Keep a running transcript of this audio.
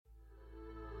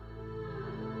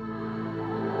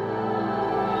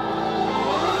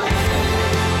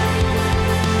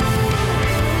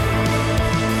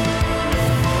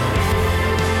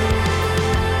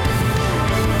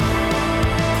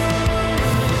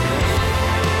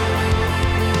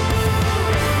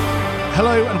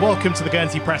Hello and welcome to the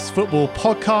Guernsey Press Football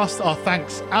Podcast. Our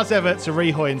thanks, as ever, to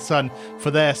Rehoy and Son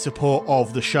for their support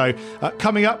of the show.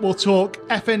 Coming up, we'll talk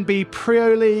FNB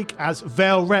Prio League as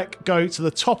Vale Rec go to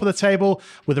the top of the table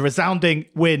with a resounding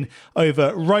win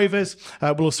over Rovers.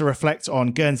 We'll also reflect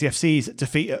on Guernsey FC's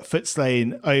defeat at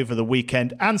Footstain over the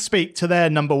weekend and speak to their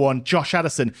number one, Josh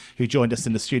Addison, who joined us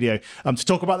in the studio to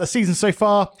talk about the season so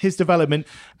far, his development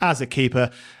as a keeper,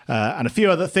 and a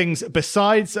few other things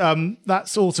besides.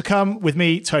 That's all to come with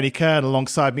me, Tony Kern,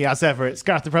 alongside me as ever. It's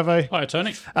Gareth de Prevo. Hi,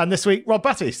 Tony. And this week, Rob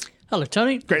Batiste. Hello,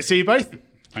 Tony. Great to see you both.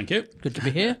 Thank you. Good to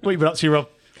be here. What have you been up to, Rob?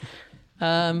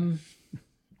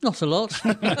 Not a lot.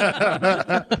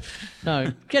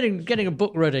 No, getting a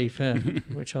book ready for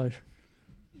which I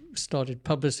started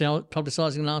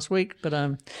publicising last week,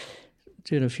 but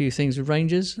doing a few things with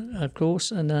Rangers, of course,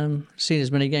 and seeing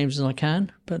as many games as I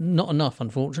can, but not enough,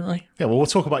 unfortunately. Yeah, well, we'll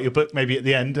talk about your book maybe at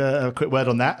the end, a quick word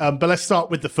on that. But let's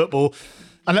start with the football.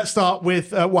 And let's start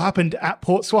with what happened at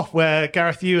Portsmouth, where,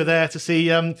 Gareth, you were there to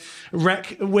see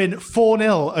Rec win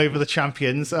 4-0 over the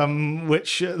champions,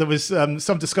 which there was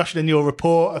some discussion in your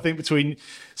report, I think, between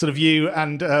sort of you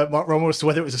and Mark Rommel as to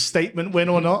whether it was a statement win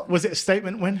or not. Was it a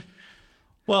statement win?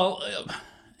 Well,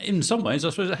 in some ways,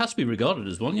 I suppose it has to be regarded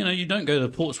as one. You know, you don't go to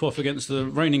Portsmouth against the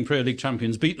reigning Premier League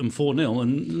champions, beat them 4-0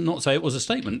 and not say it was a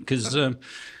statement, because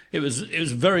it was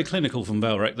very clinical from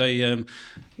Vale Rec.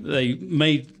 They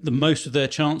made the most of their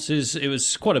chances. It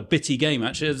was quite a bitty game,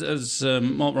 actually. As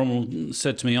Mark Rommel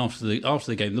said to me after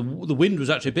the game, the wind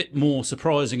was actually a bit more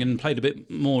surprising and played a bit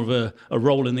more of a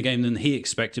role in the game than he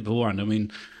expected beforehand. I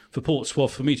mean, for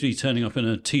Portsmouth, for me to be turning up in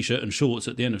a T-shirt and shorts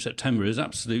at the end of September is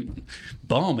absolute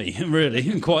balmy,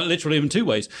 really, quite literally in two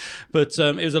ways. But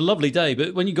it was a lovely day.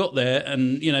 But when you got there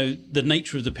and, you know, the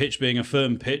nature of the pitch being a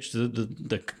firm pitch,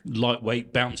 the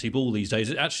lightweight, bouncy ball these days,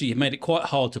 it actually made it quite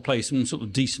hard to play some sort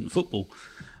of decent football.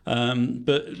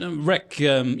 But Rec,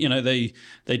 you know, they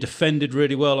defended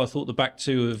really well. I thought the back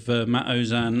two of Matt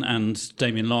Ozan and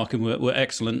Damien Larkin were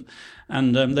excellent.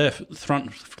 And their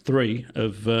front three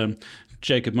of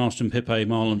Jacob Marston, Pipe,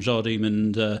 Marlon Jardim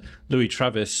and Louis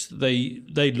Travis, they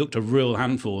looked a real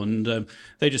handful, and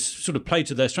they just sort of played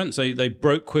to their strengths. They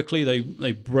broke quickly,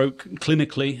 they broke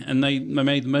clinically, and they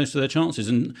made the most of their chances.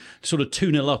 And sort of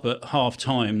 2-0 up at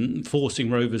half-time,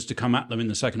 forcing Rovers to come at them in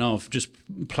the second half, just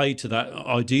played to that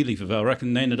ideally for Vale Rec,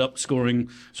 and they ended up scoring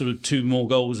sort of two more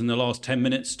goals in the last 10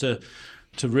 minutes to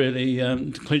really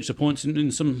clinch the points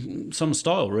in some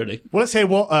style, really. Well, let's hear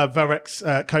what Vale Rec's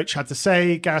coach had to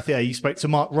say. Gareth, you spoke to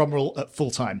Mark Rommel at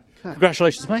full time.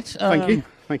 Congratulations, mate.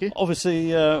 Thank you.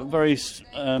 Obviously, very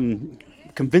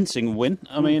convincing win.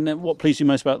 I mean, what pleased you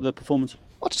most about the performance?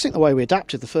 I just think the way we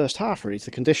adapted the first half really to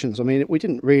the conditions. I mean, we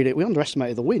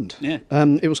underestimated the wind. Yeah.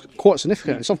 It was quite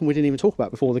significant. It's something we didn't even talk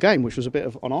about before the game, which was a bit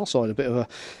of, on our side, a bit of a,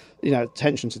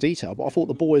 attention to detail. But I thought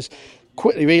the boys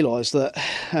quickly realised that,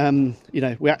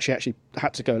 we actually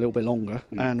had to go a little bit longer,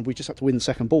 and we just had to win the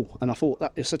second ball. And I thought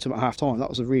that, I said to them at half time, that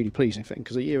was a really pleasing thing,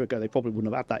 because a year ago they probably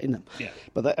wouldn't have had that in them. Yeah.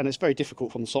 And it's very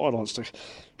difficult from the sidelines to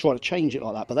try to change it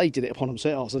like that. But they did it upon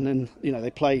themselves, and then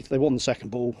they won the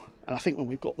second ball. And I think when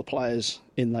we've got the players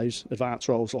in those advanced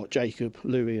roles like Jacob,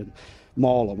 Louis and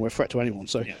Marlon, we're a threat to anyone.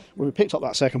 So when we picked up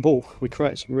that second ball, we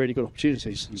created some really good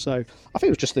opportunities. So I think it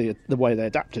was just the way they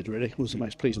adapted, really, was the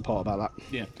most pleasing part about that.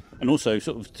 Yeah, and also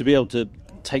sort of to be able to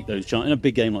take those chances in a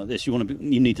big game like this, you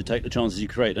need to take the chances you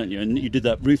create, don't you? And you did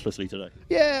that ruthlessly today.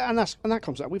 Yeah, and that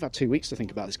comes out. We've had 2 weeks to think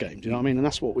about this game. Do you know what I mean? And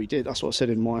that's what we did. That's what I said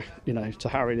in my, to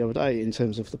Harry the other day in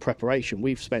terms of the preparation.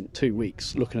 We've spent 2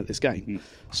 weeks looking at this game.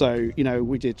 So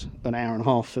we did an hour and a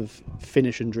half of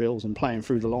finishing drills and playing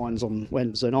through the lines on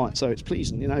Wednesday night. So it's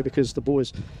pleasing, because the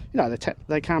boys,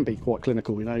 they can be quite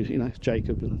clinical.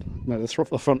 Jacob and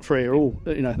the front three are all,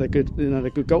 they're good. They're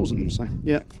good goals in them. So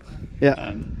yeah.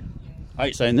 I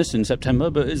hate saying this in September,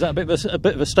 but is that a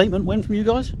bit of a statement win from you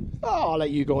guys? Oh, I'll let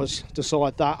you guys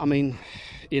decide that. I mean,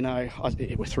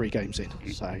 we're 3 games in,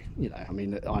 so I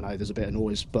know there's a bit of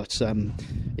noise, but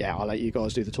I'll let you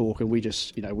guys do the talk, and we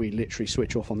just, we literally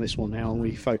switch off on this one now, and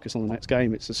we focus on the next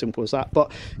game. It's as simple as that.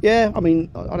 But yeah, I mean,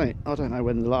 I don't know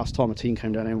when the last time a team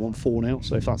came down here and won 4-0.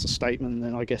 So if that's a statement,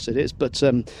 then I guess it is. But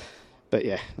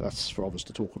yeah, that's for others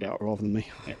to talk about rather than me.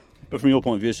 Yeah. But from your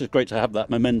point of view, it's just great to have that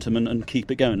momentum and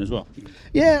keep it going as well.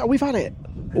 Yeah, we've had it.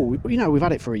 We've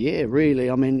had it for a year, really.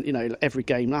 I mean, every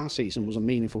game last season was a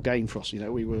meaningful game for us.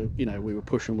 We were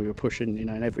pushing,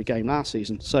 in every game last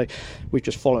season. So we've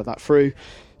just followed that through.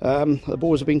 The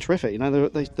boys have been terrific.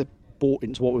 They bought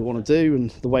into what we want to do and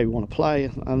the way we want to play,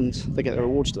 and they get their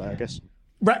rewards today, I guess.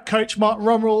 Rec coach Mark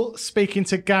Romrell speaking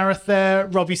to Gareth there.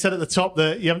 Rob, you said at the top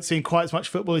that you haven't seen quite as much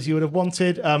football as you would have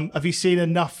wanted. Have you seen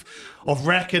enough of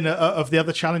Rec and of the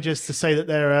other challengers to say that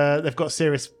they've got a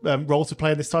serious role to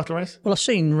play in this title race? Well, I've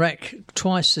seen Rec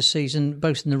twice this season,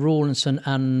 both in the Rawlinson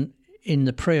and in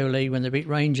the Prio League when they beat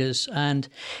Rangers, and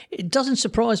it doesn't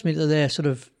surprise me that they're sort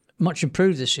of much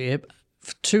improved this year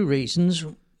for two reasons.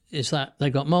 Is that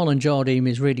they've got Marlon Jardim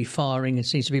is really firing and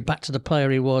seems to be back to the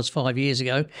player he was 5 years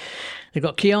ago. They've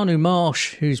got Keanu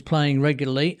Marsh, who's playing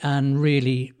regularly and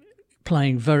really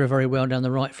playing very, very well down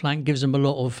the right flank, gives them a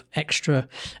lot of extra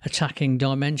attacking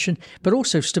dimension, but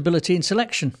also stability in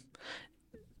selection.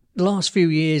 The last few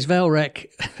years, Velrec,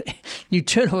 you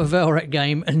turn up a Velrec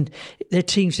game and their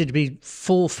team seem to be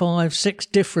 4, 5, 6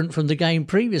 different from the game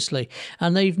previously,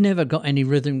 and they've never got any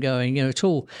rhythm going at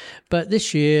all. But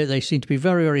this year, they seem to be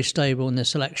very, very stable in their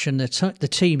selection. The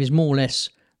team is more or less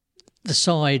the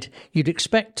side you'd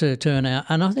expect to turn out,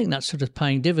 and I think that's sort of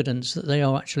paying dividends, that they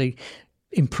are actually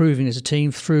improving as a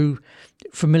team through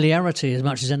familiarity as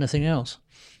much as anything else.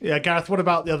 Yeah, Gareth, what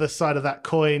about the other side of that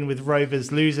coin with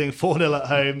Rovers losing 4-0 at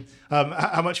home?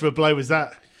 How much of a blow was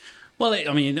that? Well,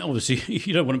 I mean, obviously,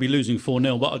 you don't want to be losing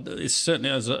 4-0, but it's certainly,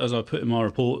 as I put in my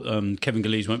report, Kevin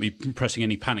Gillies won't be pressing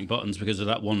any panic buttons because of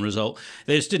that one result.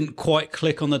 They just didn't quite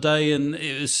click on the day, and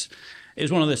it was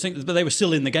one of those things, but they were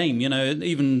still in the game,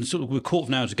 even sort of with quarter of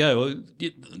an hour to go.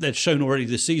 They've shown already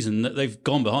this season that they've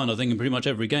gone behind, I think, in pretty much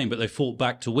every game, but they fought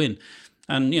back to win.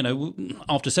 And,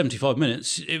 after 75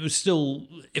 minutes, it was still,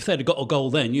 if they'd have got a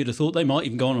goal then, you'd have thought they might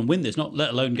even go on and win this, not let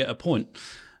alone get a point.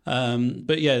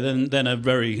 But yeah, then a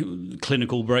very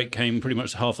clinical break came pretty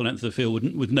much half the length of the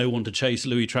field with no one to chase.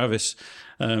 Louis Travis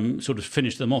sort of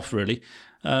finished them off, really.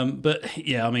 But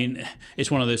yeah, I mean,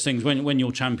 it's one of those things when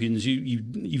you're champions,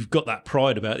 you've got that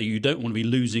pride about it. You don't want to be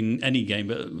losing any game,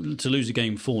 but to lose a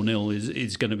game 4-0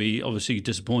 is going to be obviously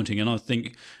disappointing. And I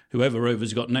think whoever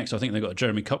Rovers got next, I think they've got a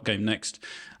Jeremy Cup game next.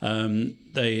 I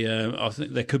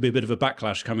think there could be a bit of a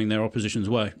backlash coming their opposition's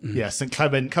way. Yes, and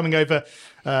Clement coming over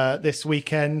this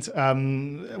weekend.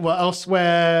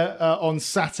 Elsewhere on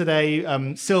Saturday,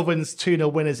 Sylvans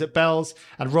 2-0 winners at Bells,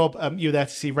 and Rob, you were there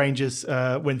to see Rangers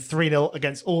win 3-0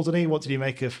 against Alderney. What did you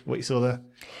make of what you saw there?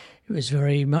 It was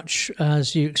very much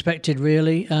as you expected,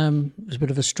 really. It was a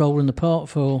bit of a stroll in the park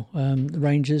for the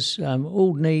Rangers.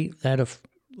 Alderney, they had a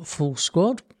full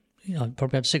squad.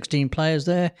 Probably had 16 players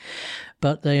there,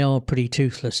 but they are pretty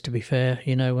toothless, to be fair,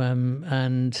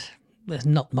 and there's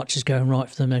not much is going right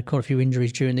for them. They had quite a few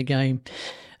injuries during the game,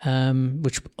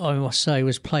 which I must say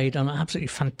was played on an absolutely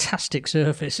fantastic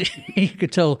surface. You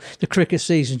could tell the cricket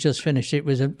season just finished. It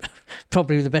was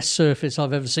probably the best surface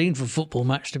I've ever seen for a football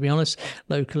match, to be honest.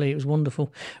 Locally, it was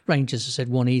wonderful. Rangers, I said,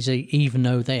 won easy, even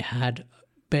though they had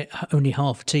only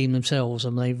half a team themselves,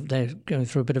 and they're going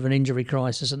through a bit of an injury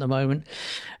crisis at the moment.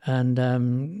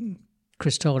 And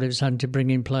Chris Tardiv's having to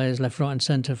bring in players left, right, and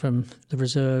centre from the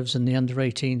reserves and the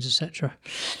under-18s, etc.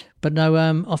 But no,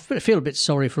 I feel a bit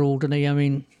sorry for Alderney. I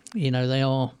mean, they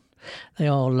are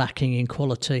lacking in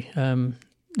quality. They've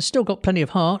still got plenty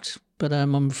of heart, but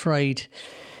I'm afraid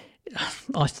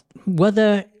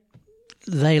whether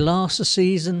they last a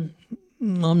season,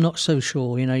 I'm not so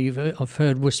sure. I've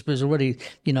heard whispers already,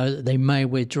 that they may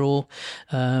withdraw.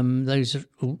 Those have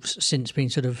since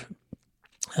been sort of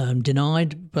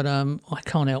denied, but I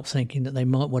can't help thinking that they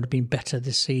might would have been better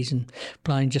this season,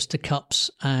 playing just the cups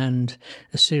and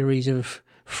a series of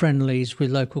friendlies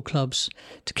with local clubs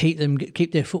to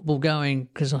keep their football going,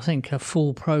 because I think a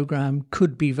full programme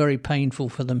could be very painful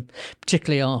for them,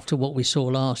 particularly after what we saw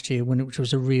last year, which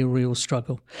was a real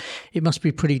struggle. It must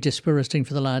be pretty dispiriting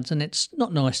for the lads, and it's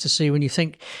not nice to see when you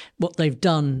think what they've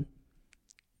done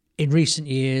in recent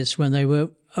years when they were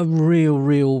a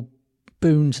real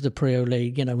boon to the Prio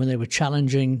League, when they were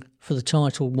challenging for the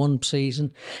title one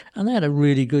season, and they had a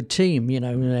really good team. They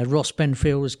had Ross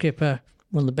Benfield as skipper,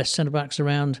 one of the best centre-backs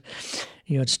around.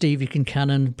 You had Stevie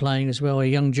Kincannon playing as well, a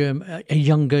younger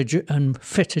and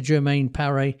fitter Jermaine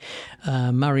Paré,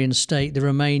 Marion State, the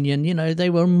Romanian. They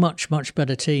were a much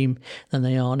better team than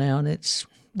they are now, and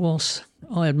whilst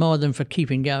I admire them for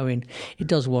keeping going, it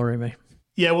does worry me.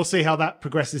 Yeah, we'll see how that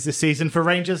progresses this season. For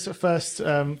Rangers, first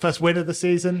win of the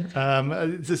season.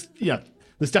 There's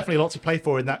definitely a lot to play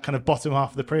for in that kind of bottom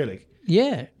half of the Premier League.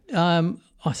 Yeah,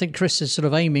 I think Chris is sort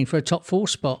of aiming for a top 4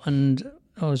 spot, and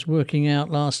I was working out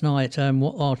last night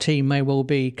what our team may well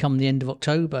be come the end of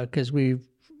October, because we've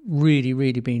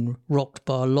really been rocked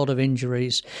by a lot of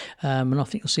injuries, and I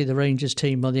think you'll see the Rangers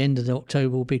team by the end of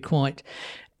October will be quite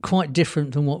quite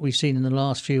different from what we've seen in the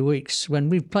last few weeks when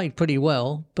we've played pretty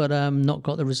well, but not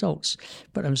got the results.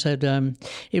 But I've said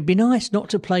it'd be nice not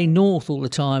to play North all the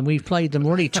time. We've played them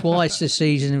already twice this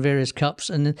season in various cups,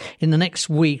 and in the next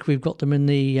week we've got them in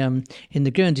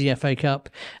the Guernsey FA Cup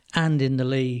and in the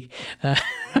league.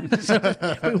 So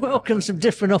we welcome some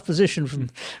different opposition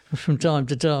from time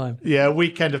to time. Yeah,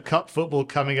 weekend of cup football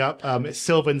coming up. It's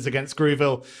Sylvans against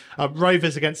Grouville,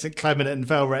 Rovers against St Clement, and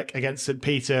Velrec against St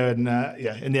Peter, and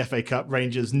in the FA Cup,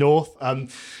 Rangers North. So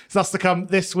that's to come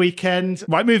this weekend.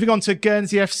 Right, moving on to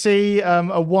Guernsey FC,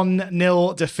 a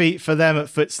 1-0 defeat for them at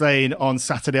Foots Lane on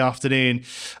Saturday afternoon,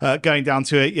 going down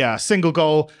to a single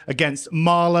goal against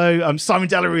Marlow. Simon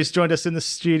Delarue has joined us in the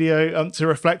studio to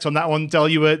reflect on that one. Del,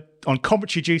 you were on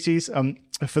commentary duties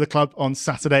for the club on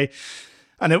Saturday,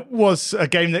 and it was a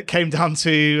game that came down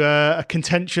to a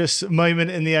contentious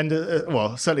moment in the end,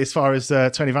 certainly as far as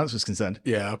Tony Vance was concerned.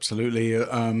 Yeah, absolutely.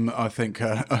 I think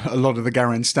a lot of the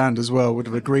Garran stand as well would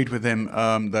have agreed with him.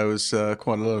 There was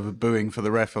quite a lot of booing for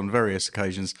the ref on various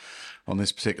occasions on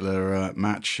this particular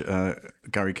match.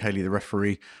 Gary Cayley, the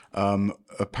referee,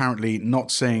 apparently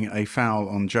not seeing a foul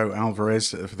on Joe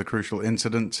Alvarez for the crucial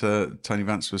incident, Tony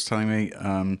Vance was telling me,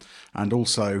 and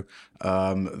also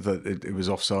that it was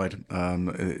offside,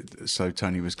 so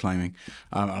Tony was claiming.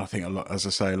 And I think, a lot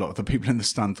of the people in the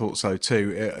stand thought so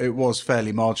too. It was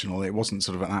fairly marginal. It wasn't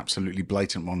sort of an absolutely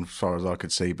blatant one as far as I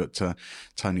could see, but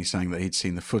Tony saying that he'd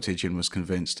seen the footage and was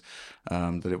convinced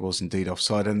that it was indeed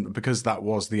offside. And because that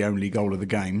was the only goal of the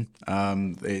game,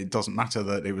 it doesn't matter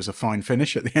that it was a fine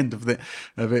finish at the end of it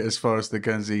as far as the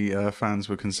Guernsey fans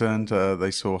were concerned.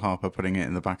 They saw Harper putting it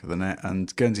in the back of the net,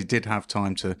 and Guernsey did have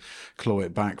time to claw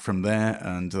it back from there,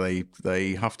 and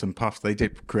they huffed and puffed. They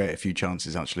did create a few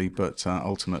chances actually, but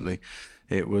ultimately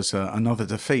it was another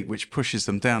defeat which pushes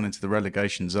them down into the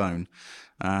relegation zone.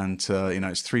 And,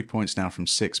 it's 3 points now from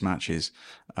 6 matches.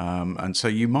 And so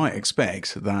you might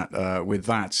expect that with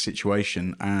that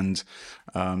situation and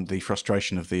the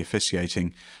frustration of the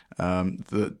officiating,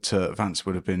 that Vance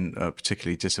would have been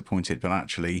particularly disappointed. But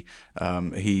actually,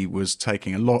 he was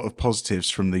taking a lot of positives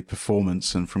from the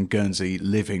performance and from Guernsey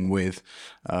living with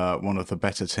one of the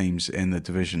better teams in the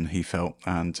division, he felt.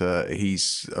 And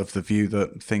he's of the view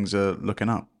that things are looking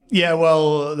up. Yeah,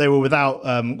 well, they were without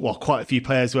quite a few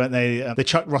players, weren't they? They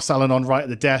chucked Ross Allen on right at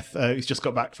the death. He's just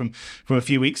got back from a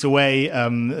few weeks away.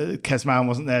 Kesman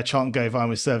wasn't there. Charlton Govan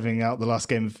was serving out the last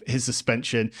game of his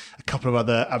suspension. A couple of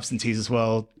other absentees as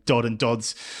well, Dodd and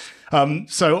Dodds.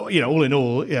 So, all in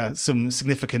all, some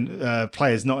significant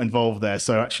players not involved there.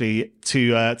 So actually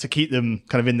to keep them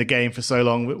kind of in the game for so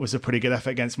long was a pretty good effort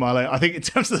against Marlow. I think in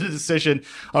terms of the decision,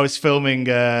 I was filming,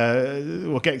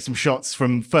 getting some shots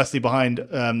from firstly behind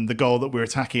the goal that we were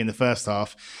attacking in the first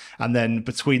half, and then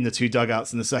between the two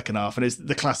dugouts in the second half. And it's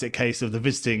the classic case of the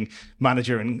visiting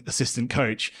manager and assistant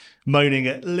coach moaning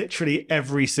at literally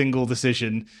every single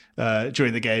decision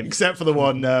during the game, except for the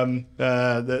one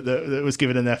that was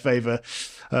given in their favour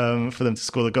for them to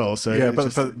score the goal. So yeah,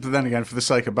 but then again, for the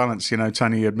sake of balance,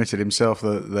 Tony admitted himself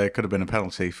that there could have been a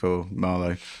penalty for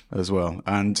Marlow as well,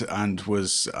 and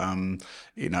was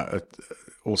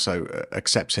also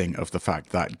accepting of the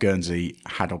fact that Guernsey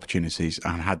had opportunities,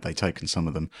 and had they taken some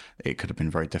of them, it could have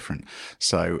been very different.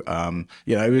 So,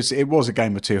 it was a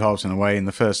game of two halves in a way. In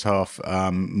the first half,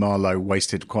 Marlow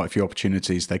wasted quite a few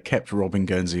opportunities. They kept robbing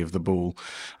Guernsey of the ball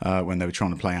when they were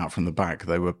trying to play out from the back.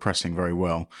 They were pressing very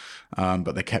well,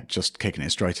 but they kept just kicking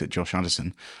it straight at Josh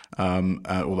Addison,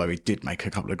 although he did make a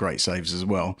couple of great saves as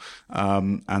well.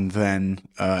 And then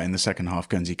in the second half,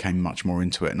 Guernsey came much more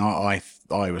into it, and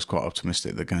I was quite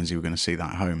optimistic that Guernsey were going to see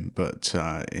that home, but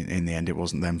in the end, it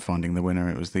wasn't them finding the winner;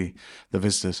 it was the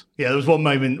visitors. Yeah, there was one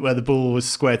moment where the ball was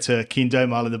squared to Keen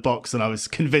Domal in the box, and I was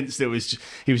convinced he was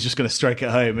just going to strike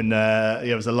it home, and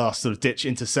it was a last sort of ditch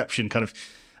interception, kind of.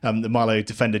 The Marlow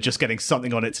defender just getting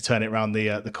something on it to turn it around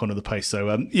the corner of the post. So,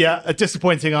 a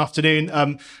disappointing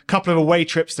afternoon. Couple of away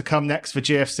trips to come next for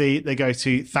GFC. They go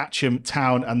to Thatcham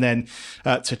Town and then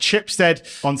to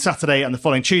Chipstead on Saturday and the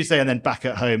following Tuesday, and then back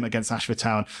at home against Ashford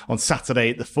Town on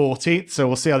Saturday the 14th. So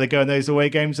we'll see how they go in those away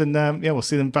games, and we'll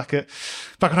see them back at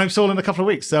home soil in a couple of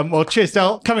weeks. Cheers,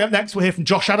 Del. Coming up next, we'll hear from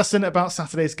Josh Addison about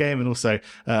Saturday's game, and also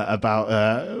about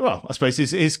I suppose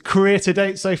his career to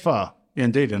date so far. Yeah,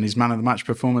 indeed, and his man of the match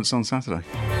performance on Saturday.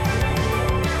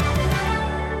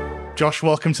 Josh,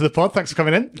 welcome to the pod. Thanks for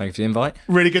coming in. Thank you for the invite.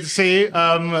 Really good to see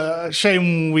you.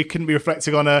 Shame we couldn't be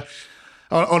reflecting on a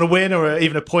on a win or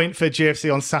even a point for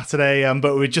GFC on Saturday,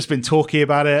 but we've just been talking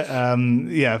about it.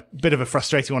 Bit of a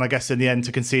frustrating one, I guess, in the end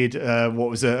to concede what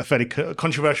was a fairly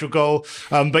controversial goal.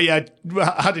 But yeah,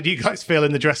 how did you guys feel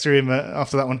in the dressing room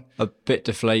after that one? A bit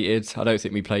deflated. I don't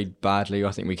think we played badly.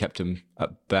 I think we kept them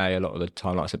at bay a lot of the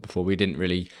time. Like I said before, they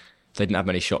didn't have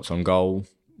many shots on goal.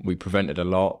 We prevented a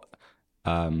lot,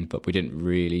 but we didn't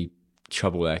really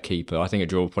trouble their keeper. I think a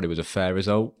draw probably was a fair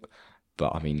result,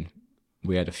 but I mean,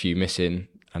 we had a few missing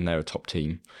and they're a top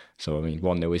team. So, I mean,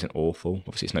 1-0 isn't awful.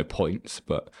 Obviously, it's no points,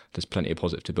 but there's plenty of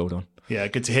positive to build on. Yeah,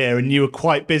 good to hear. And you were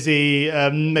quite busy,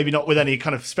 maybe not with any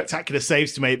kind of spectacular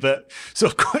saves to make, but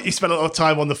sort of you spent a lot of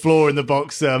time on the floor in the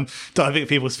box, diving at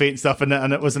people's feet and stuff, and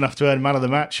it was enough to earn man of the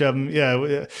match.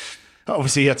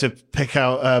 Obviously, you had to pick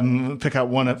out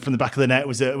one from the back of the net.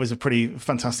 It was a pretty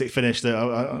fantastic finish that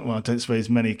I don't suppose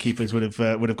many keepers would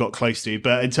have got close to.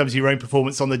 But in terms of your own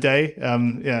performance on the day,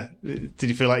 did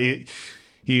you feel like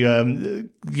you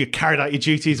carried out your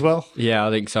duties well? Yeah, I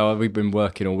think so. We've been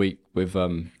working all week with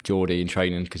Geordie in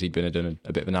training because he'd been doing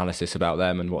a bit of analysis about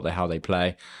them and how they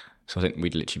play. So I think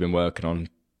we'd literally been working on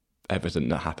everything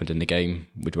that happened in the game.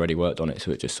 We'd already worked on it,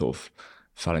 so it just sort of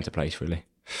fell into place, really.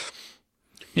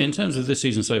 Yeah, in terms of this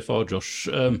season so far, Josh,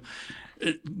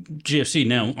 GFC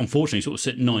now unfortunately sort of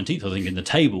sit 19th, I think, in the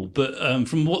table. But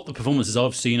from what the performances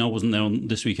I've seen, I wasn't there on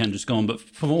this weekend, just gone, but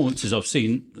performances I've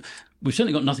seen, we've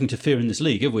certainly got nothing to fear in this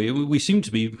league, have we? We seem to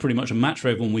be pretty much a match for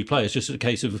everyone we play. It's just a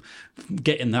case of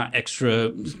getting that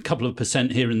extra couple of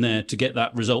 % here and there to get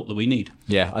that result that we need.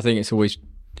 Yeah, I think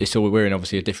we're in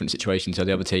obviously a different situation to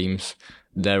the other teams.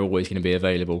 They're always going to be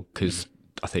available because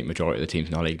I think majority of the teams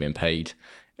in our league are being paid.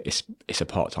 It's a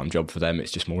part-time job for them.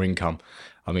 It's just more income.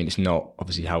 I mean, it's not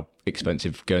obviously how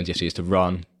expensive Guernsey FC is to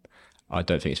run. I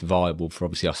don't think it's viable for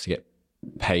obviously us to get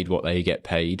paid what they get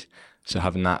paid. So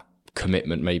having that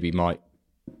commitment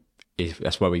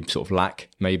that's where we sort of lack,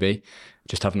 maybe.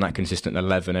 Just having that consistent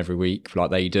 11 every week like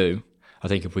they do. I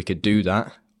think if we could do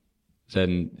that,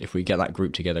 then if we get that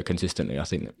group together consistently, I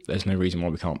think there's no reason why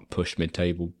we can't push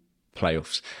mid-table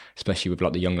playoffs, especially with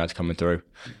like the young lads coming through.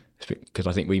 Because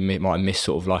I think we might have missed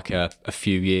sort of like a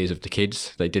few years of the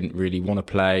kids. They didn't really want to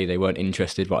play. They weren't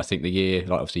interested. But I think the year,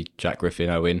 like obviously Jack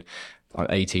Griffin, Owen,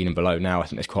 18 and below now, I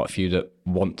think there's quite a few that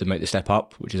want to make the step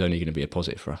up, which is only going to be a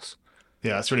positive for us.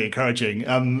 Yeah, that's really encouraging.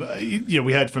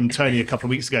 We heard from Tony a couple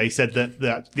of weeks ago. He said that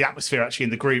the atmosphere actually in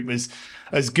the group was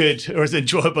as good or as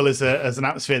enjoyable as an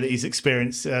atmosphere that he's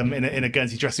experienced in a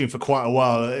Guernsey dressing room for quite a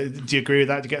while. Do you agree with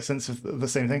that? Do you get a sense of the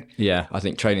same thing? Yeah, I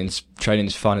think training's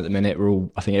fun at the minute.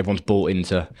 I think everyone's bought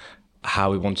into how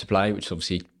we want to play, which is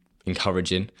obviously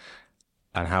encouraging,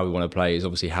 and how we want to play is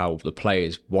obviously how the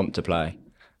players want to play.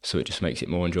 So it just makes it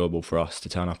more enjoyable for us to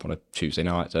turn up on a Tuesday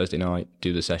night, Thursday night,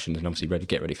 do the sessions, and obviously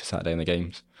get ready for Saturday and the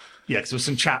games. Yeah, because there was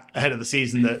some chat ahead of the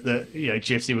season that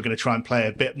GFC were going to try and play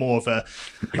a bit more of a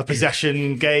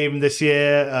possession game this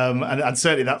year, and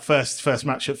certainly that first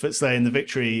match at Footsday in the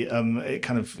victory, it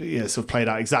kind of sort of played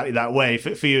out exactly that way.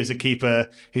 For you as a keeper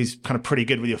who's kind of pretty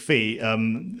good with your feet,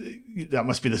 that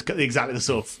must be exactly the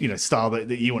sort of style that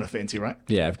you want to fit into, right?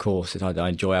 Yeah, of course. I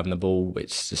enjoy having the ball.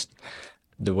 It's just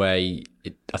the way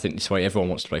I think it's the way everyone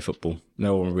wants to play football.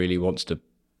 No one really wants to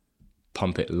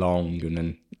pump it long, and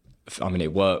then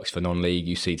it works for non-league.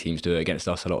 You see teams do it against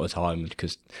us a lot of the time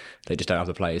because they just don't have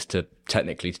the players to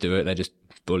do it. They're just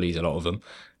bullies, a lot of them.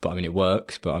 But it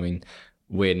works. But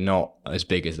we're not as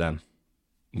big as them.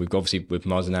 We've got, obviously with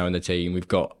Muzz now in the team, we've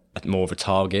got more of a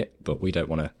target, but we don't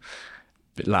want to.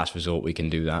 Last resort, we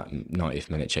can do that 90th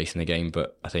minute chasing the game.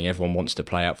 But I think everyone wants to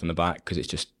play out from the back because it's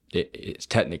just. It's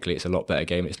technically it's a lot better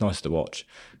game. It's nice to watch.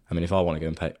 If I want to go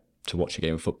and pay to watch a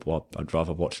game of football, I'd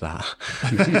rather watch that.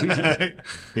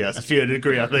 Yeah, it's a few would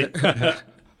agree, I think.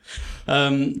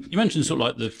 You mentioned sort of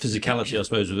like the physicality, I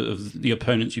suppose, of the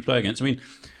opponents you play against.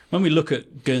 When we look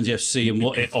at Guernsey FC and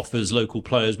what it offers local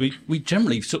players, we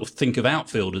generally sort of think of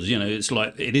outfielders. It's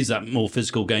like it is that more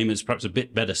physical game. It's perhaps a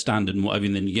bit better standard and whatever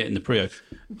than you get in the Prio.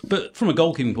 But from a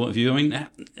goalkeeping point of view,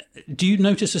 do you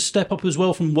notice a step up as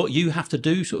well from what you have to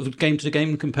do, sort of game to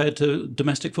game, compared to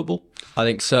domestic football? I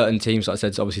think certain teams, like I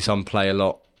said, obviously some play a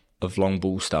lot of long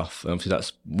ball stuff. And obviously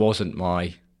that wasn't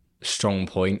my strong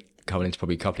point coming into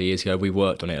probably a couple of years ago. We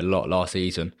worked on it a lot last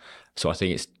season. So I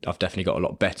think I've definitely got a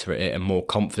lot better at it and more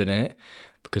confident in it,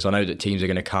 because I know that teams are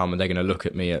going to come and they're going to look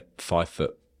at me at 5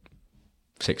 foot,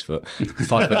 6 foot,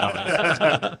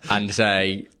 5'9", and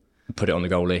say, put it on the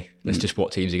goalie. That's just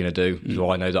what teams are going to do.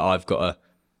 So I know that I've got to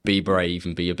be brave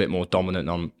and be a bit more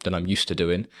dominant than I'm used to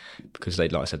doing, because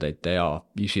like I said, they are.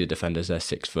 You see the defenders, they're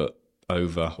 6 foot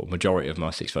over, or majority of them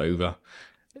are 6 foot over,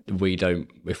 we don't.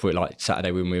 If we're like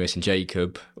Saturday when we're missing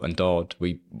Jacob and Dodd,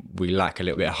 we lack a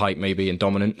little bit of height maybe and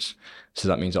dominance. So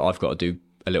that means that I've got to do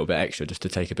a little bit extra just to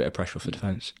take a bit of pressure off the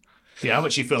defence. Yeah, how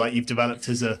much do you feel like you've developed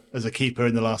as a keeper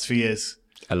in the last few years?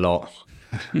 A lot.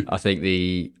 I think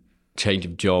the change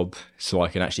of job, so I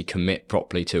can actually commit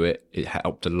properly to it, it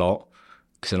helped a lot.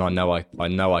 Because then I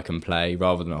know I can play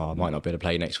rather than I might not be able to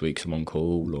play next week, so I'm on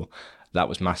call, or that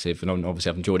was massive. And obviously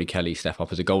having Geordie Kelly step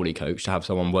up as a goalie coach, to have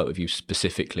someone work with you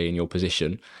specifically in your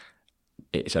position,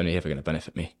 it's only ever going to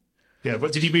benefit me. Yeah,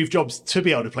 but did you move jobs to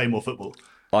be able to play more football?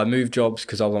 I moved jobs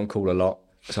because I was on call a lot.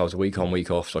 So I was a week on, week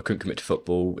off, so I couldn't commit to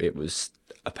football. It was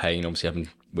a pain, obviously having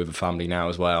with a family now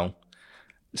as well.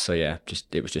 So yeah,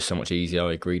 it was just so much easier.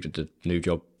 I agreed with the new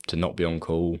job to not be on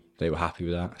call. They were happy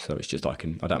with that. So it's just I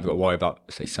don't have to worry about,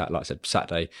 say, like I said,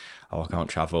 Saturday, I can't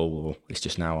travel, or it's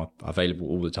just now available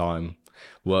all the time.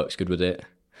 Work's good with it.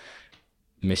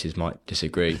 Mrs. might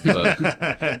disagree,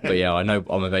 but yeah, I know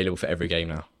I'm available for every game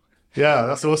now. Yeah,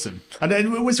 that's awesome. And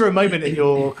then was there a moment in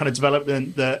your kind of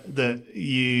development that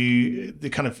you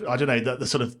the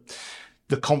sort of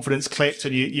the confidence clicked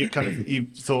and you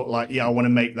thought like, yeah, I want to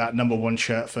make that number one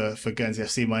shirt for Guernsey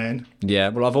FC my own? Yeah,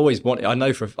 well, I've always wanted. I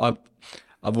know I've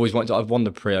always wanted. I've won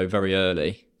the Prio very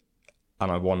early,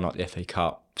 and I won like the FA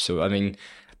Cup. So I mean,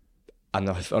 and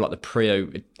I feel like the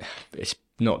Prio, it's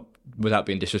not, without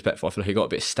being disrespectful, I feel like it got a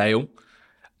bit stale.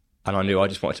 And I knew I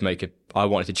just wanted I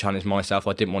wanted to challenge myself.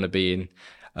 I didn't want to be in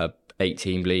a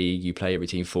 8-team league. You play every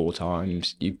team 4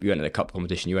 times. You enter a cup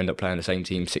competition. You end up playing the same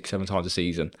team 6-7 times a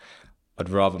season. I'd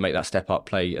rather make that step up,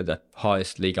 play at the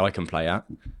highest league I can play at,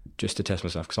 just to test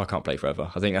myself, because I can't play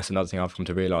forever. I think that's another thing I've come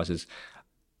to realise is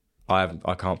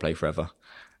I can't play forever.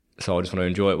 So I just want to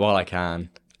enjoy it while I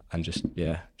can, and just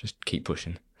keep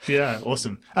pushing. Yeah,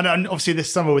 awesome. And obviously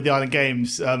this summer with the Island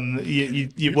Games,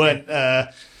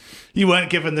 you weren't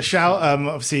given the shout.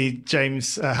 Obviously,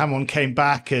 James Hammond came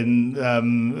back and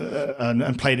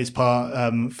played his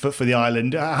part for the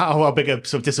island. How big a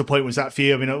sort of disappointment was that for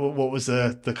you? I mean, what was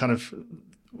the kind of...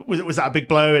 Was that a big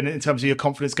blow in terms of your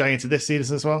confidence going into this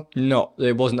season as well? No,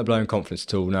 it wasn't a blow in confidence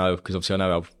at all, no, because obviously I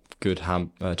know how good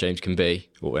James can be,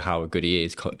 or how good he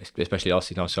is, especially last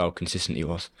season. I saw how consistent he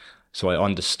was. So I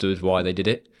understood why they did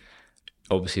it.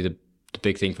 Obviously, the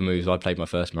big thing for me was I played my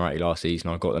first Marathi last season.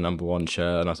 I got the number one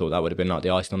shirt, and I thought that would have been like the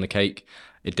icing on the cake.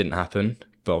 It didn't happen,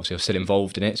 but obviously I was still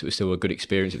involved in it, so it was still a good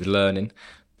experience. It was learning,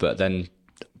 but then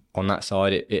on that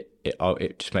side, it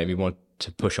just made me want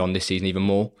to push on this season even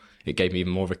more. It gave me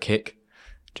even more of a kick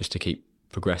just to keep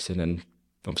progressing, and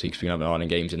obviously because we're going to have Island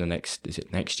Games in the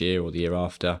next year or the year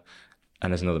after,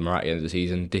 and there's another Marathi end of the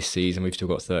season. This season we've still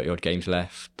got 30 odd games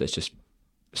left. There's just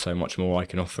so much more I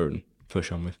can offer and push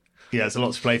on with. Yeah, there's a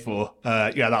lot to play for.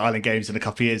 The Island Games in a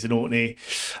couple of years in Orkney.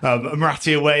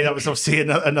 Marathi away, that was obviously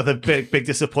another big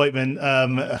disappointment.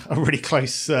 A really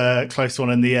close one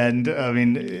in the end. I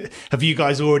mean, have you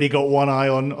guys already got one eye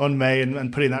on May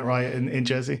and putting that right in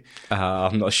Jersey?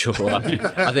 I'm not sure.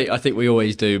 I think we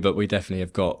always do, but we definitely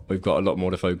we've got a lot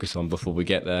more to focus on before we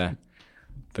get there.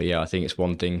 But yeah, I think it's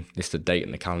one thing. It's the date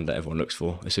and the calendar everyone looks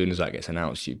for. As soon as that gets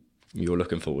announced, you're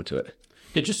looking forward to it.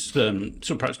 Yeah, just sort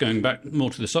of perhaps going back more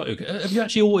to the site. Have you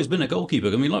actually always been a goalkeeper?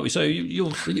 I mean, like we say,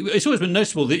 it's always been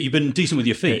noticeable that you've been decent with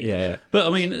your feet. Yeah. But I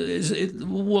mean,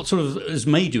 what sort of has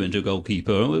made you into a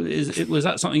goalkeeper? Was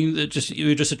that something that you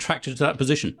were just attracted to that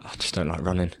position? I just don't like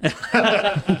running. You might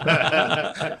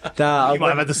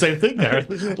have had the same thing there.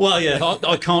 Well, yeah,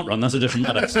 I can't run. That's a different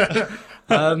matter.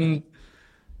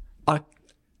 I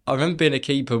remember being a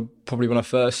keeper probably when I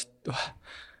first.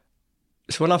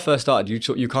 So when I first started,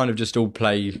 you kind of just all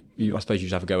play. I suppose you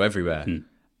just have a go everywhere. And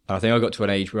I think I got to an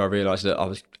age where I realised that I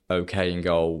was okay in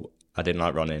goal. I didn't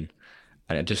like running,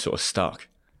 and it just sort of stuck.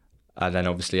 And then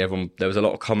obviously there was a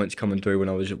lot of comments coming through when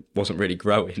I wasn't really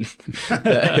growing.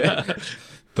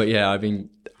 But yeah, I mean,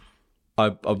 I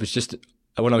was just,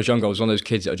 when I was younger, I was one of those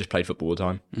kids that just played football all the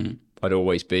time. I'd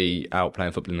always be out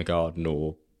playing football in the garden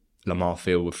or Lamar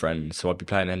Field with friends, so I'd be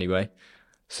playing anyway.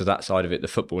 So that side of it, the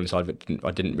footballing side of it,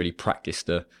 I didn't really practice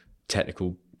the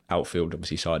technical outfield,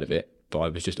 obviously, side of it, but I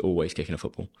was just always kicking a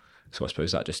football. So I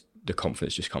suppose that the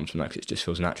confidence just comes from that, because it just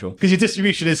feels natural. Because your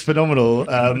distribution is phenomenal.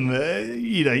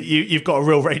 You've got a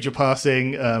real range of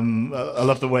passing. I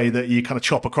love the way that you kind of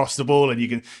chop across the ball and you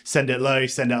can send it low,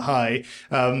 send it high.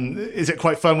 Is it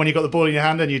quite fun when you've got the ball in your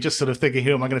hand and you're just sort of thinking,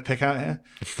 who am I going to pick out here?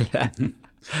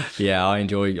 Yeah, I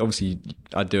enjoy, obviously,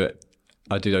 I do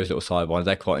those little sidebinds.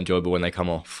 They're quite enjoyable when they come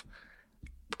off,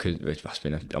 because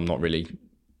I'm not really,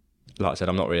 like I said,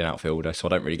 I'm not really an outfielder, so I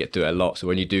don't really get to do it a lot. So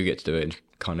when you do get to do it, and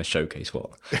kind of showcase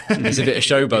it's a bit of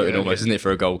showboating almost, isn't it,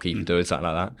 for a goalkeeper doing something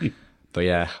like that? But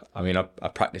yeah, I mean, I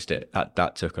practiced it.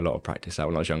 That took a lot of practice out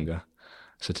when I was younger.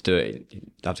 So to do it, you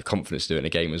have the confidence to do it in a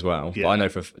game as well. Yeah. But I know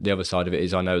for the other side of it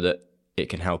is I know that it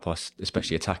can help us,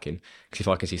 especially attacking. Because if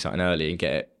I can see something early and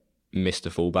get it, miss the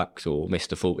fullbacks or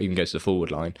even go to the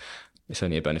forward line, it's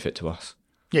only a benefit to us.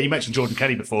 Yeah, you mentioned Jordan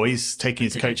Kelly before. He's taking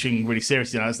his coaching really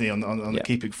seriously now, hasn't he, on the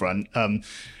keeping front?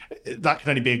 That can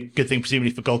only be a good thing,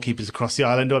 presumably, for goalkeepers across the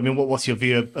island. I mean, what's your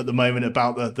view at the moment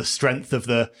about the strength of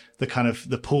the kind of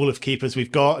the pool of keepers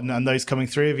we've got and those coming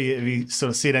through? Have you sort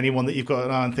of seen anyone that you've got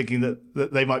an eye on thinking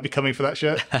that they might be coming for that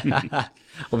shirt?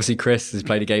 Obviously, Chris has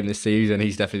played a game this season.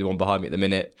 He's definitely the one behind me at the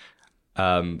minute.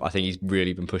 I think he's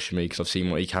really been pushing me because I've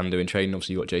seen what he can do in training.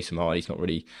 Obviously, you've got Jason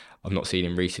Marley. I've not seen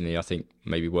him recently. I think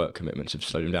maybe work commitments have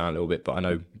slowed him down a little bit, but I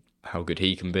know how good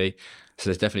he can be. So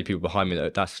there's definitely people behind me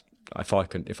that's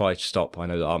if I stop, I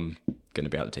know that I'm going to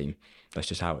be out of the team. That's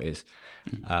just how it is.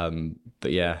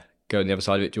 But yeah, going the other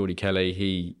side of it, Geordie Kelly,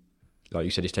 he, like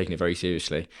you said, he's taking it very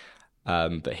seriously.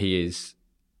 But he is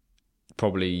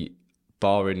probably,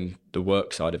 barring the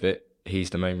work side of it,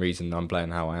 he's the main reason I'm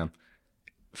playing how I am.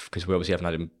 Because we obviously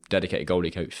haven't had a dedicated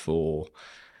goalie coach for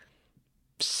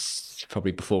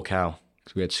probably before Cal.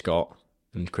 Because we had Scott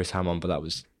and Chris Hammond, but that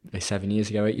was 8 years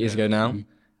ago now.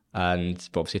 And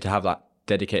but obviously to have that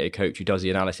dedicated coach who does the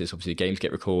analysis, obviously the games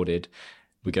get recorded,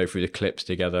 we go through the clips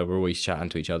together, we're always chatting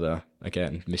to each other.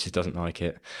 Again, Mrs. doesn't like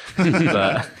it.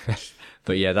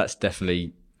 but yeah, that's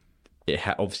definitely,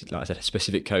 obviously, like I said, a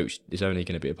specific coach is only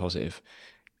going to be a positive.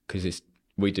 Because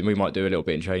we might do a little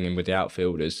bit in training with the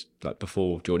outfielders, like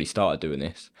before Geordie started doing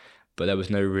this, but there was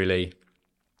no really,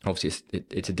 obviously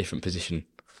it's a different position.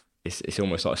 It's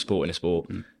almost like a sport in a sport.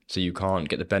 So you can't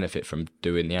get the benefit from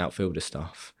doing the outfielder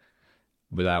stuff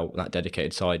without that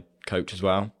dedicated side coach as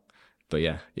well. But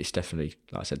yeah, it's definitely,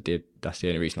 like I said, that's the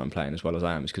only reason I'm playing as well as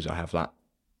I am, is because I have that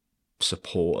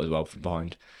support as well from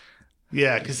behind.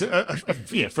 Yeah, because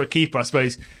for a keeper, I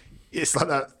suppose, it's like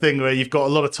that thing where you've got a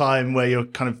lot of time where you're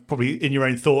kind of probably in your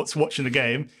own thoughts watching the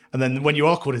game, and then when you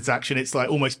are called into action, it's like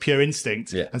almost pure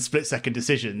instinct and split-second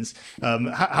decisions.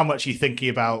 How much are you thinking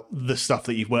about the stuff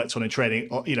that you've worked on in training,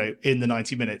 in the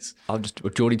 90 minutes?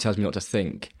 Geordie tells me not to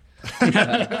think.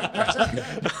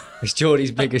 It's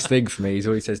Geordie's biggest thing for me. He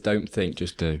always says, "Don't think,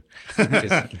 just do."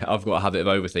 I've got a habit of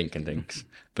overthinking things.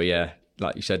 But yeah,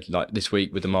 like you said, like this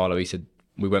week with the Marlow, he said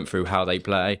we went through how they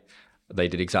play. They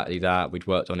did exactly that. We'd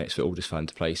worked on it, so it all just fell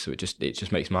into place. So it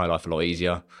just makes my life a lot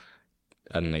easier.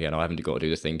 And again, I haven't got to do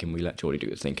the thinking. We let Geordie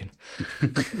do the thinking.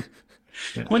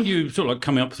 When you sort of like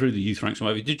coming up through the youth ranks,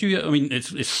 did you? I mean,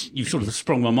 you've sort of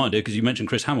sprung my mind here because you mentioned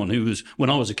Chris Hammond, who was, when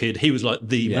I was a kid, he was like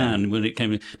the man when it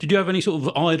came in. Did you have any sort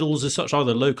of idols as such,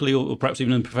 either locally or perhaps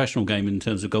even in the professional game in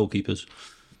terms of goalkeepers?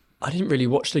 I didn't really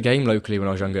watch the game locally when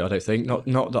I was younger. I don't think, not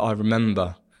that I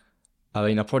remember. I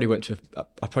mean, I probably went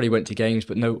to games,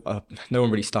 but no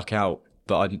one really stuck out.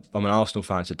 But I'm an Arsenal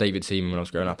fan, so David Seaman when I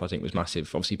was growing up, I think was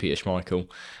massive. Obviously, Peter Schmeichel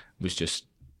was just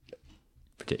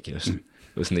ridiculous.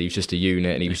 Wasn't he? He was just a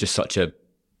unit, and he was just such a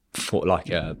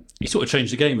he sort of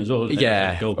changed the game as well.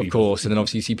 Yeah, of course. And then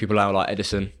obviously you see people out like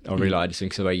Addison. I really like Addison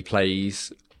because of the way he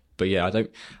plays. But yeah,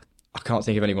 I can't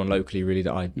think of anyone locally really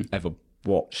that I ever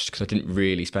watched because I didn't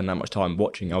really spend that much time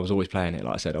watching. I was always playing it.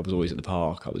 Like I said, I was always at the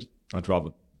park. I'd rather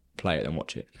play it than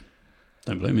watch it.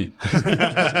 Don't blame me.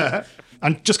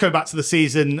 And just going back to the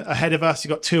season ahead of us, you've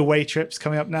got 2 away trips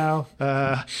coming up now.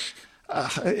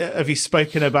 Have you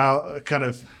spoken about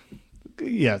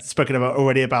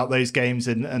already about those games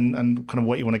and kind of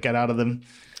what you want to get out of them?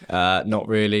 Not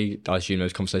really. I assume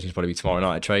those conversations will probably be tomorrow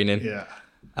night at training. Yeah.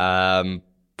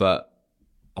 But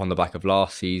on the back of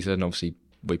last season, obviously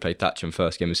we played Thatcham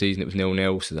first game of the season. It was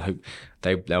 0-0, so I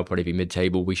hope they'll probably be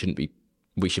mid-table. We should be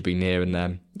nearing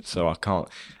them. So I can't.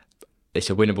 It's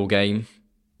a winnable game,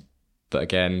 but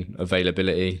again,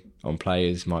 availability on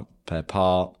players might play a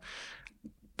part.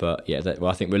 But yeah,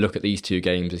 I think we'll look at these 2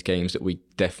 games as games that we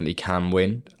definitely can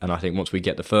win. And I think once we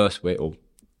get the first win, or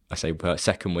I say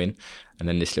second win, and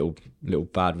then this little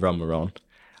bad run we're on,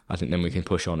 I think then we can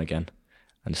push on again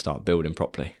and start building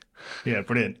properly. Yeah,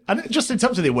 brilliant. And just in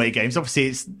terms of the away games, obviously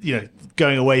it's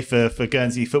going away for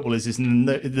Guernsey footballers is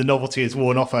the novelty is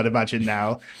worn off, I'd imagine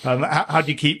now. How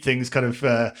do you keep things kind of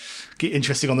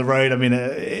interesting on the road? I mean,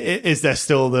 is there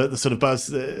still the sort of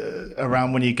buzz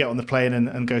around when you get on the plane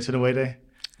and go to an away day?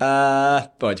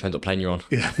 Well, it depends what plane you're on.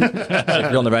 Yeah.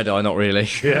 If you're on the red eye, not really.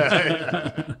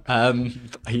 Yeah. I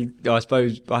think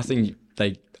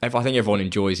everyone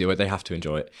enjoys it. They have to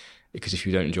enjoy it because if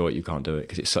you don't enjoy it, you can't do it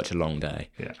because it's such a long day.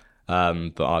 Yeah.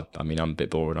 But I'm a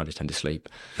bit bored. I just tend to sleep.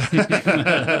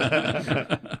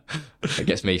 It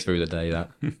gets me through the day,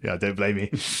 that. Yeah, I don't blame you.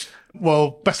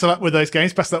 Well, best of luck with those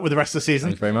games. Best of luck with the rest of the season.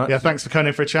 Thanks very much. Yeah, thanks for coming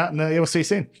in for a chat, and we'll see you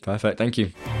soon. Perfect. Thank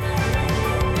you.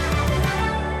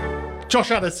 Josh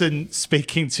Addison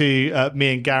speaking to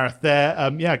me and Gareth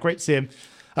there. Yeah, great to see him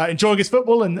enjoying his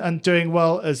football and doing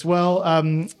well as well.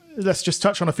 Let's just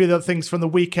touch on a few of the other things from the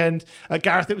weekend.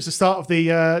 Gareth, it was the start of the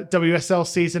WSL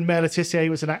season. Maya Letitia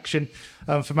was in action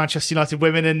for Manchester United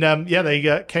women, and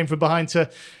they came from behind to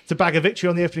bag a victory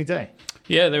on the opening day.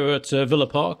 Yeah, they were at Villa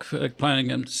Park playing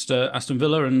against Aston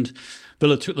Villa, and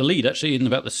Villa took the lead actually in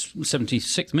about the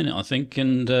 76th minute, I think,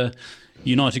 and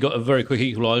United got a very quick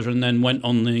equaliser and then went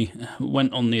on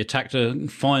the attack to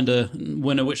find a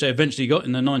winner, which they eventually got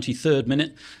in the 93rd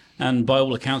minute. And by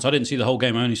all accounts, I didn't see the whole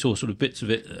game. I only saw sort of bits of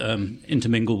it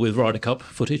intermingled with Ryder Cup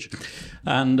footage.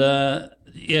 And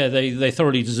they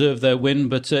thoroughly deserved their win.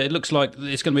 But it looks like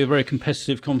it's going to be a very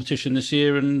competitive competition this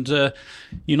year. And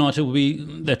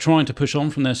United they're trying to push on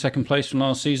from their second place from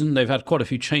last season. They've had quite a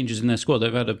few changes in their squad.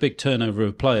 They've had a big turnover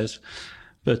of players.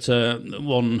 But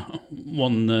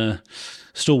one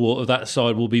stalwart of that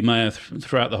side will be Maya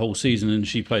throughout the whole season, and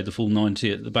she played the full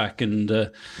 90 at the back,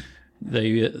 and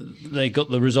they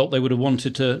got the result they would have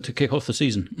wanted to kick off the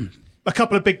season. A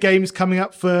couple of big games coming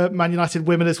up for Man United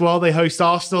women as well. They host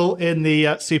Arsenal in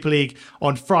the Super League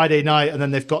on Friday night, and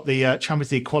then they've got the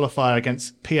Champions League qualifier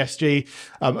against PSG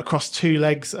across 2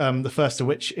 legs. The first of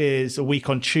which is a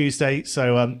week on Tuesday.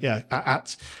 So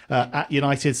at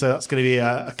United. So that's going to be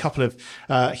a couple of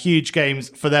huge games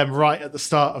for them right at the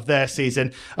start of their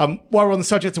season. While we're on the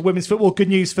subject of women's football, good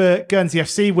news for Guernsey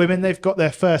FC women. They've got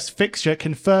their first fixture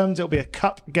confirmed. It'll be a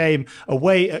cup game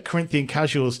away at Corinthian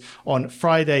Casuals on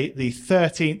Friday, the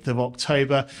 13th of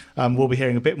October. We'll be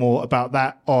hearing a bit more about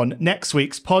that on next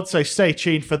week's pod, so stay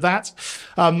tuned for that.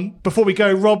 Before we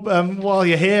go, Rob, while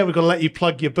you're here, we've got to let you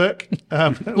plug your book.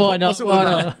 Why not?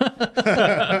 Why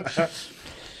not?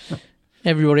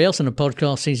 Everybody else on the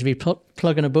podcast seems to be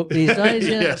plugging a book these days.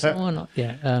 Yeah, Yeah. So why not?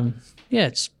 Yeah,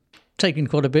 it's taken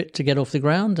quite a bit to get off the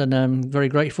ground, and I'm very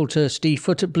grateful to Steve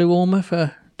Foot at Blue Ormer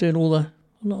for doing a lot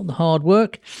of the hard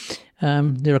work.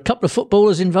 There are a couple of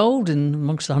footballers involved in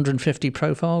amongst the 150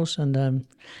 profiles, and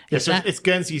it's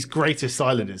Guernsey's greatest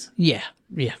islanders. Yeah,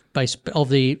 based of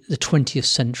the 20th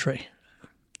century,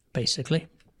 basically.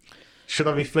 Should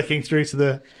I be flicking through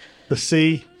to the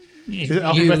sea? Is it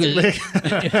alphabetically?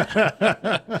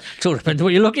 It all depends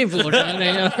what you're looking for.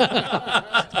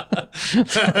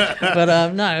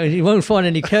 But no, you won't find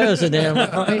any curves in there.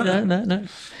 Right? No.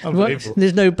 Unbelievable.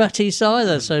 There's no batties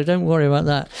either, so don't worry about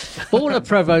that. Or the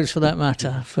provost, for that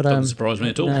matter. But Doesn't surprise me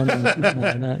at all.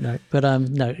 No. But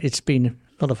no, it's been a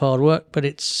lot of hard work, but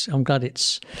I'm glad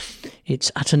it's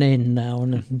at an end now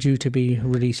and due to be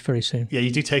released very soon. Yeah,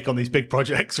 you do take on these big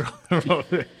projects.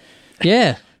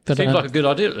 Yeah. But, Seemed like a good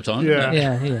idea at the time.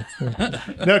 Yeah.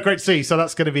 No, great to see. So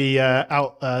that's going to be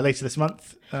out later this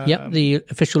month. Yep, the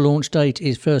official launch date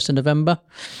is 1st of November,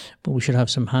 but we should have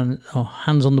some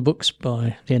hands on the books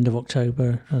by the end of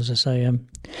October, as I say.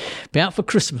 Be out for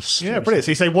Christmas. Yeah, brilliant.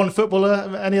 So you say one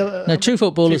footballer, any other? No, 2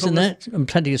 footballers in there, and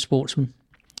plenty of sportsmen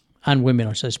and women.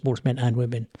 I say sportsmen and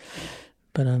women.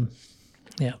 But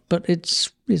but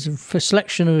it's a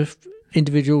selection of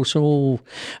individuals from all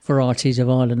varieties of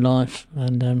island life,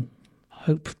 and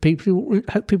hope people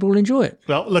will enjoy it.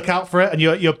 Well, look out for it. And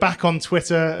you're back on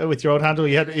Twitter with your old handle.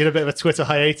 You had a bit of a Twitter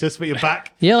hiatus, but you're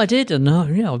back. Yeah, I did, and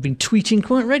I've been tweeting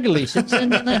quite regularly since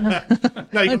then.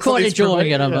 I'm quite enjoying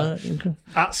it.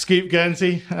 At Scoop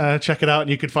Guernsey, check it out,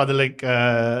 and you can find the link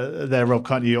there, Rob,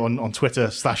 can't you, on Twitter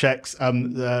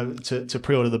 /X to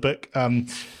pre-order the book.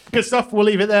 Good stuff. We'll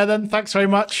leave it there then. Thanks very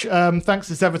much. Thanks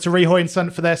as ever to Rehoy & Son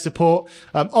for their support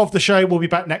of the show. We'll be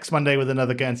back next Monday with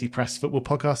another Guernsey Press football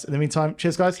podcast. In the meantime,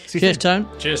 cheers, guys. See you Cheers, soon.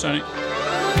 Tone. Cheers, Tony.